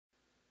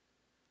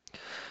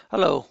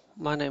Hello,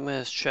 my name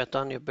is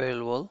Chaitanya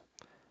Belwal.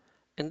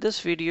 In this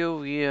video,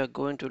 we are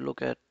going to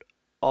look at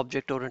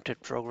object-oriented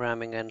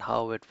programming and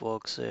how it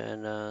works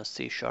in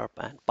C#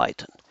 and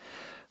Python.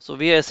 So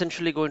we are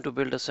essentially going to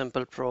build a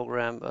simple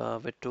program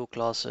with two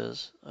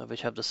classes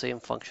which have the same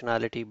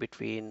functionality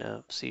between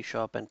C#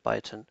 and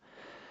Python.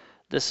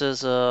 This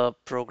is a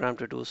program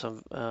to do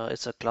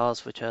it's a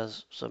class which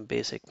has some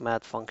basic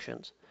math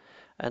functions.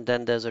 And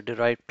then there's a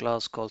derived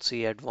class called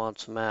C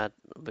Advanced Math,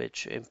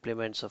 which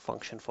implements a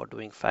function for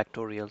doing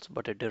factorials,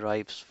 but it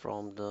derives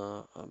from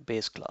the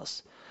base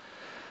class.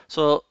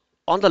 So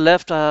on the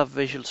left, I have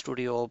Visual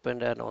Studio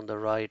opened, and on the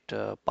right,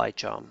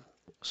 PyCharm.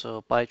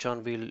 So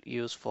PyCharm we'll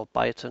use for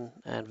Python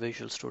and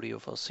Visual Studio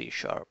for C#.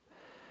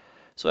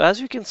 So as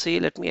you can see,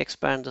 let me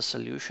expand the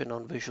solution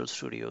on Visual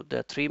Studio.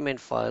 There are three main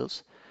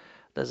files.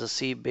 There's a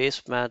C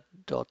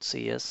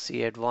basemath.cs, C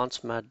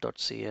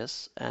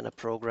advancedmath.cs, and a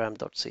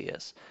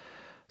program.cs.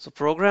 So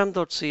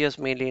program.cs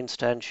mainly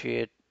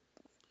instantiate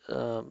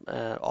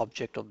an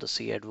object of the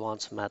C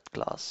advanced math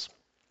class.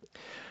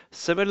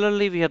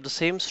 Similarly, we have the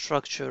same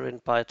structure in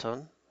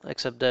Python,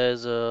 except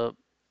there's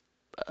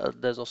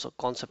also a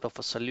concept of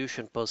a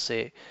solution per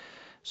se.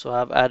 So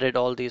I've added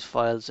all these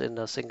files in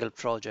a single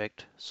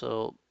project.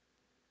 So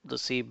the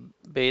C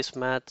base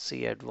math,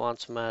 C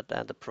advanced math,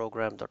 and the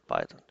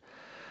program.python.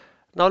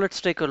 Now let's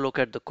take a look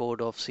at the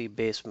code of C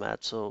base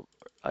math. So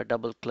I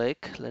double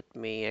click. Let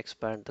me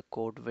expand the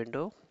code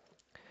window.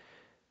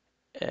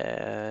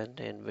 And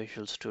in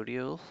Visual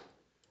Studio,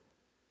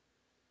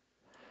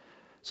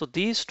 so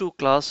these two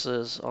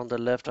classes, on the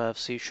left I have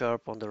C#,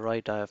 on the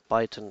right I have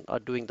Python, are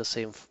doing the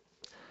same,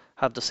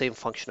 have the same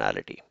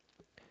functionality.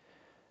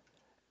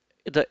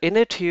 The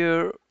init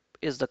here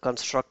is the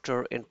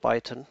constructor in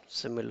Python,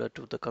 similar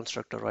to the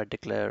constructor I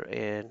declare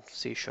in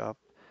C#,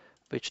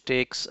 which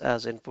takes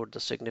as input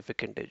the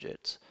significant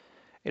digits.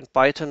 In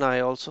Python, I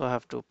also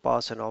have to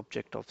pass an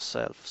object of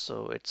self,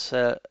 so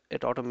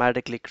it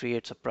automatically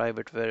creates a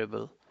private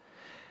variable.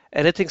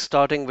 Anything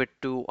starting with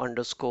two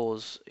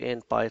underscores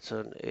in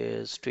Python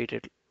is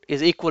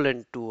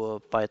equivalent to a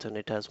Python.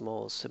 It has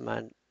more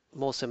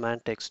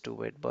semantics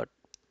to it, but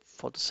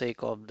for the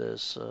sake of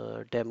this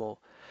demo,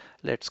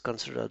 let's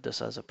consider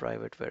this as a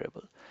private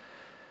variable.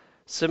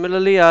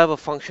 Similarly, I have a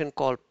function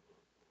called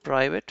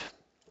private.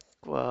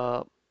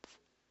 Uh,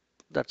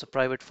 that's a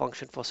private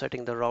function for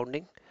setting the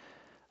rounding.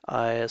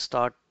 I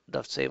start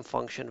the same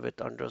function with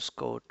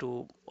underscore,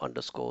 two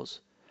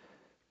underscores,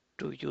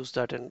 to use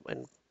that in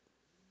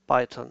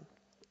Python.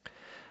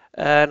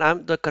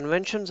 And the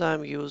conventions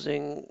I'm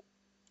using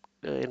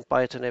in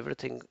Python,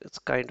 everything, it's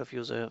kind of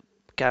use a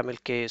camel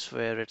case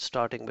where it's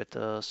starting with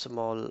a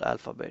small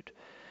alphabet.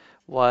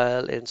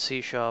 While in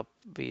C#,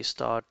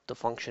 the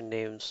function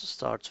names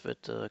starts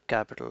with a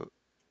capital.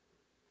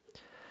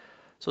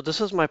 So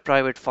this is my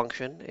private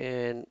function.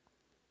 In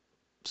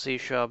C#,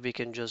 we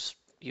can just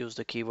use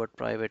the keyword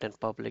private and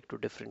public to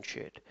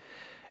differentiate.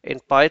 In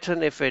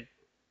Python, if it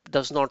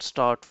does not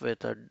start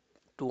with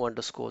two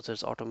underscores,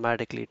 it's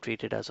automatically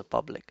treated as a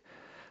public.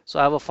 So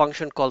I have a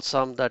function called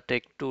sum that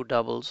takes two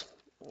doubles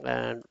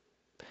and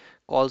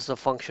calls the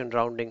function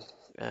rounding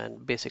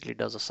and basically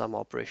does a sum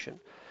operation.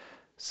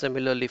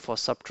 Similarly for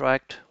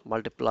subtract,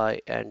 multiply,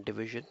 and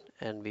division,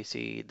 and we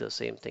see the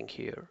same thing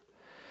here.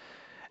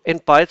 In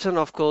Python,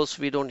 of course,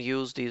 we don't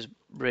use these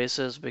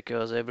braces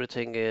because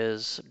everything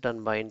is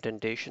done by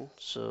indentation.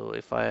 So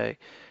if I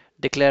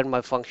declare my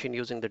function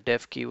using the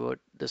def keyword,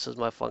 this is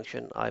my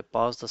function, I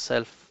pass the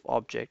self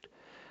object.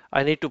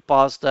 I need to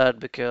pass that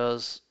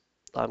because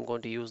I'm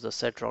going to use the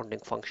set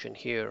rounding function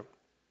here,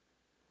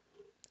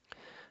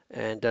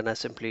 and then I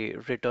simply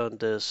return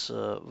this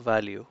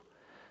value.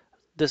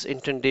 This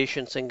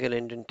indentation, single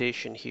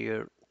indentation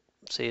here,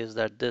 says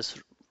that this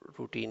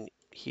routine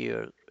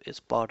here is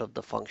part of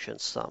the function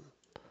sum.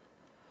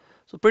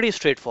 So pretty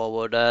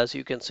straightforward. As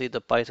you can see,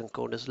 the Python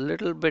code is a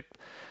little bit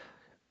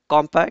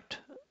compact.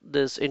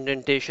 This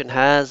indentation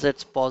has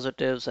its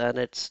positives and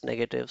its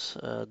negatives.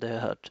 There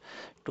are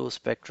two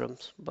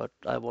spectrums, but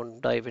I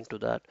won't dive into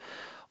that.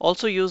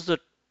 Also use the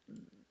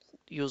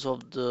use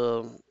of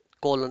the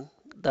colon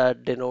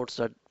that denotes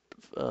that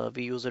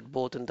we use it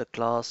both in the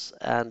class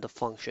and the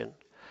function.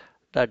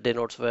 That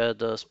denotes where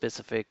the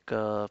specific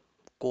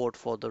code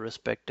for the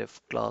respective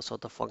class or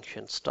the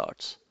function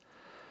starts.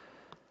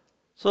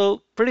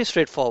 So pretty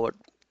straightforward,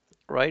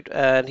 right?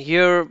 And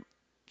here,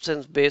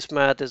 since base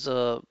math is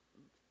the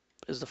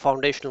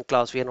foundational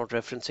class, we are not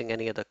referencing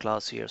any other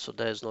class here, so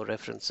there is no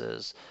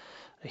references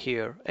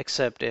here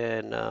except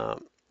in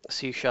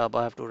C#.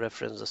 I have to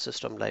reference the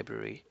system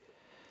library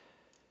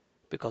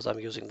because I'm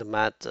using the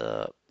math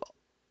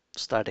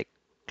static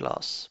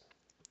class.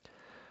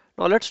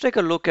 Now let's take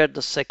a look at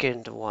the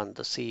second one,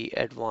 the C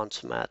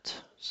advanced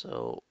math.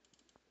 So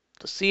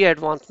the C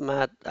advanced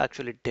math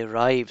actually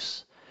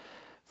derives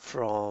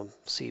from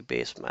C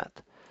base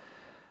math.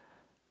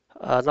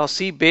 Now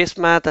C base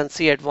math and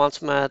C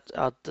advanced math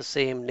are the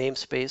same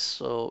namespace,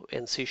 so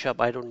in C#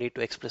 I don't need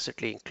to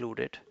explicitly include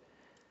it.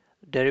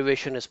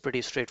 Derivation is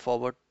pretty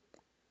straightforward.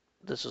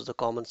 This is the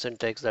common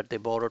syntax that they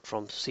borrowed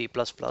from C++.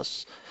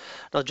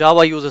 Now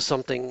Java uses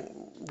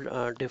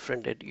something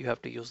different. You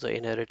have to use the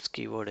inherits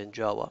keyword in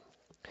Java.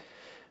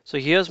 So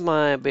here's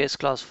my base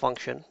class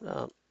function.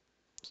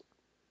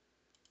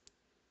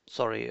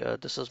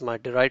 This is my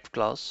derived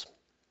class.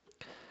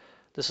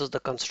 This is the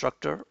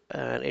constructor,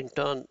 and in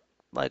turn,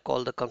 I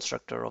call the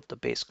constructor of the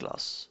base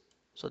class.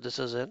 So this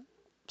is in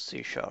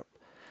C sharp.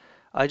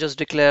 I just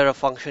declare a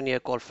function here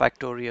called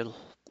factorial.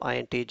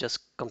 Int just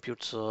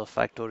computes a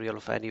factorial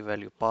of any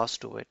value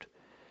passed to it,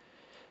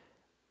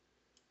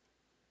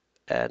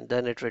 and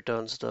then it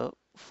returns the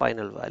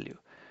final value.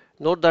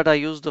 Note that I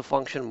use the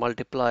function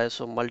multiply,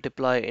 so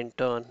multiply in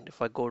turn,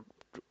 if I go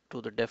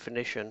to the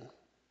definition,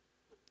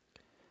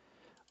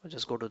 I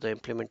just go to the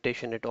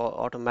implementation, it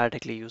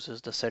automatically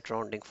uses the set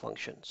rounding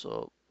function,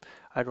 so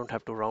I don't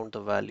have to round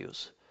the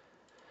values.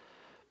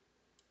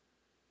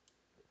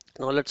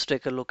 Now let's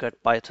take a look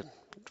at Python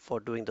for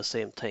doing the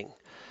same thing.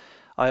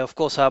 I of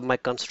course have my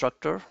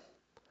constructor.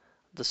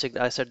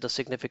 I set the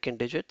significant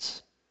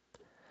digits,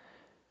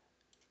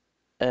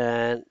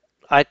 and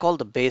I call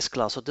the base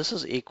class. So this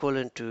is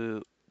equivalent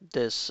to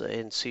this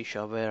in C#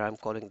 where I'm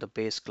calling the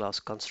base class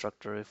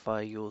constructor if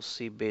I use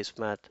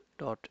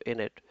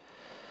cbaseMath.init.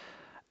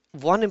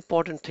 One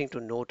important thing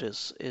to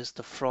notice is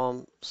the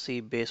from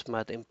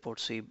cbaseMath import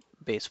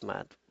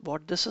cbaseMath.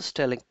 What this is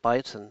telling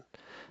Python,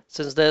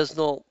 since there's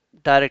no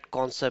direct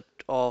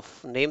concept of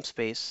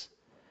namespace,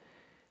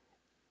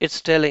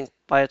 it's telling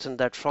Python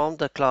that from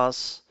the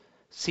class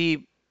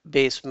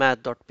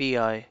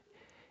cbaseMath.py,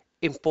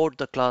 import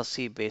the class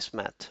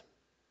cbaseMath.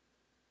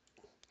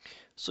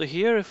 So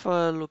here, if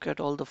I look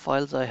at all the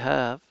files I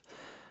have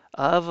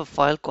a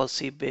file called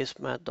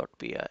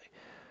cbaseMath.py.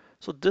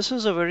 So this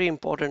is a very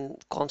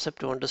important concept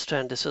to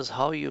understand. This is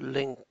how you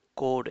link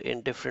code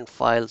in different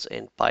files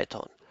in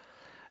Python.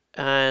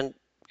 And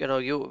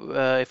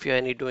if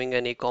you're doing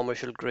any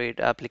commercial grade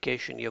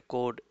application, your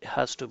code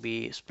has to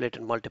be split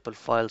in multiple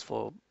files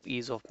for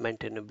ease of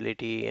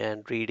maintainability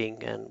and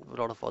reading and a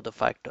lot of other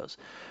factors.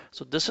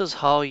 So this is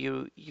how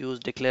you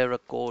declare a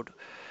code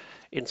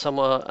in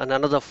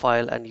another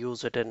file and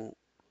use it in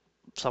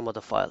some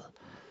other file.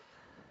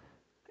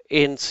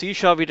 In C#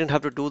 we didn't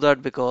have to do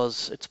that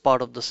because it's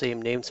part of the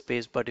same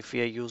namespace, but if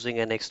we are using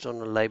an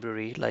external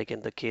library, like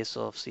in the case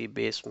of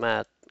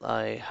cbaseMath,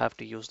 I have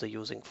to use the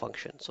using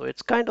function. So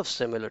it's kind of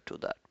similar to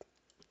that.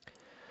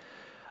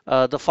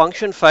 The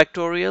function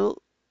factorial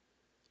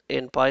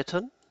in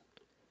Python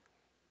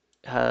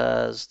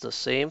has the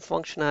same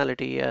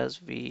functionality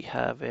as we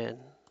have in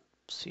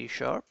C#.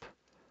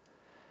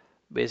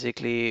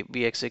 Basically,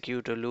 we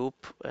execute a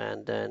loop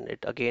and then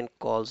it again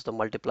calls the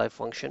multiply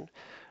function.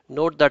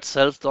 Note that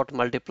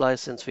self.multiply,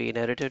 since we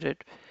inherited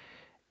it,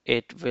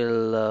 it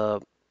will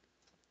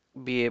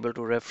be able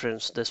to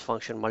reference this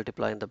function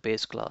multiply in the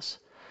base class.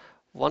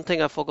 One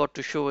thing I forgot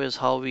to show is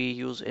how we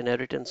use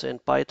inheritance in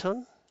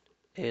Python.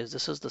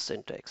 This is the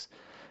syntax.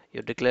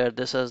 You declare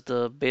this as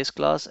the base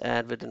class,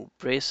 and within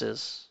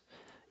braces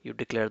you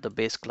declare the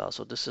base class.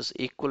 So this is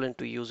equivalent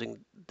to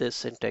using this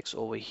syntax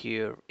over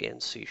here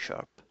in C#.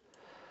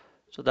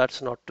 So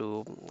that's not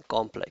too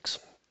complex.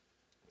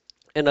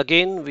 And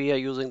again, we are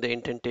using the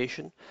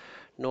indentation.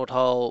 Note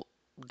how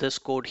this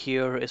code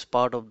here is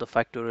part of the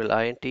factorial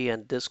int,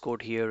 and this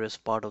code here is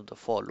part of the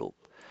for loop.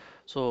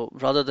 So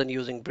rather than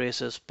using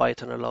braces,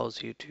 Python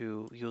allows you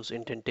to use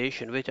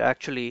indentation, which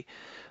actually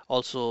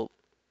also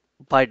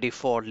by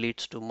default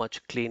leads to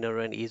much cleaner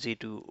and easy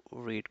to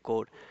read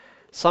code.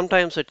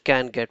 Sometimes it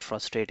can get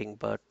frustrating,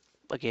 but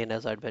again,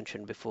 as I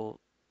mentioned before,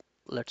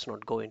 let's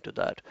not go into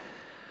that.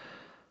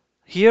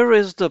 Here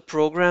is the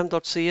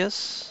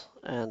program.cs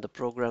and the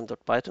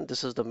program.python.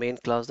 This is the main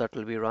class that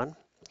will be run.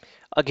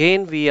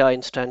 Again, we are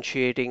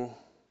instantiating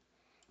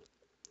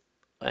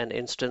an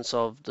instance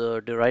of the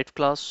derived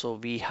class, so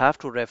we have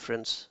to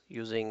reference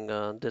using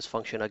this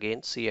function again,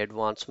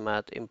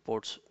 cAdvancedMath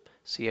imports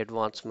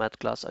cAdvancedMath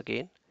class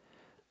again.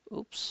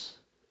 Oops.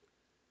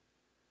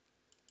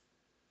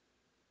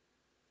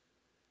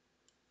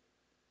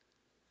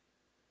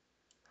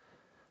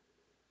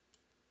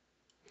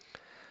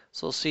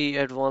 So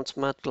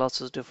cAdvancedMath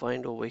class is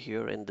defined over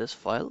here in this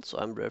file, so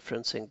I'm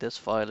referencing this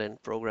file in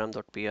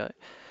program.py.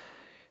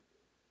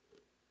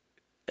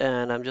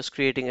 And I'm just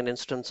creating an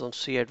instance of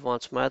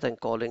cAdvancedMath and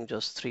calling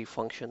just 3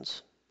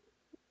 functions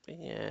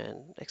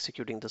and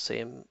executing the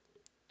same,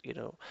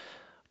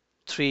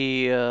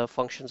 3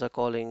 functions are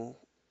calling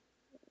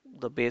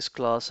the base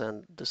class,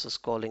 and this is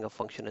calling a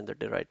function in the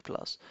derived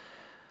class.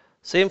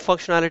 Same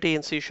functionality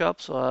in C#,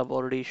 so I've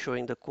already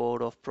showing the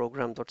code of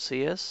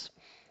program.cs.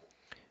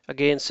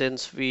 Again,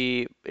 since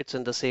it's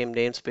in the same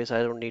namespace,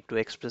 I don't need to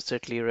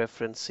explicitly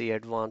reference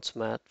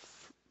cAdvancedMath.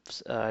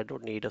 I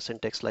don't need a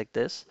syntax like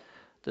this.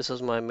 This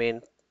is my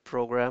main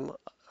program.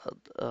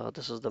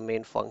 This is the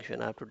main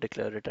function. I have to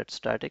declare it at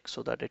static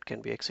so that it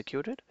can be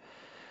executed.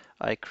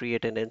 I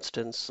create an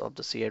instance of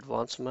the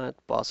cAdvancedMath,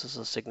 passes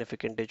a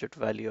significant digit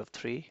value of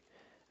 3.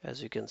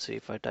 As you can see,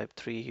 if I type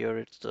 3 here,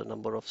 it's the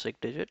number of sig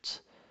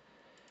digits.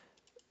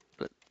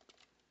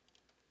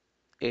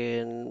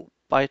 In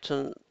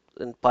Python,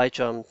 in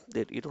PyCharm,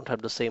 you don't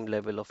have the same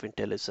level of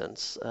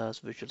intelligence as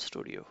Visual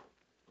Studio.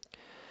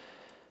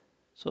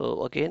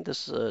 So again,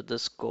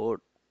 this code,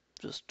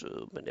 just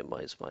to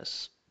minimize my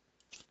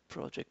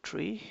project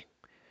tree,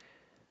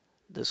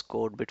 this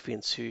code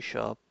between C#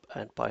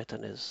 and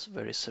Python is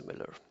very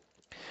similar.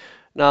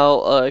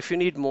 Now, if you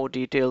need more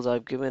details,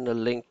 I've given a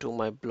link to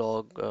my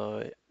blog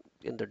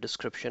in the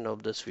description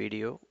of this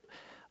video.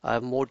 I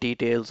have more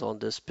details on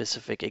this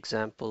specific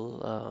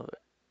example.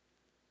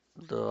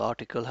 The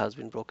article has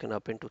been broken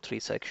up into 3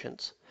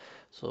 sections,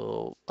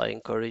 so I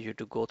encourage you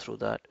to go through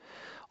that.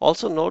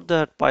 Also note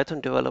that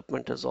Python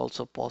development is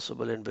also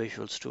possible in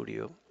Visual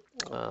Studio,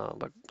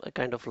 but I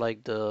kind of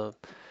like the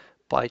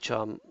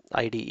PyCharm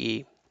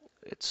IDE.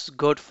 It's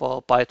good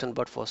for Python,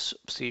 but for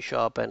C#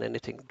 and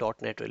anything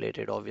 .NET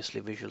related,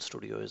 obviously Visual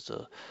Studio is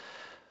the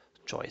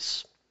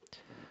choice.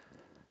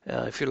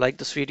 If you like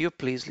this video,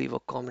 please leave a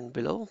comment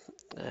below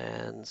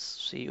and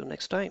see you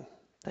next time.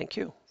 Thank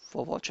you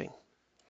for watching.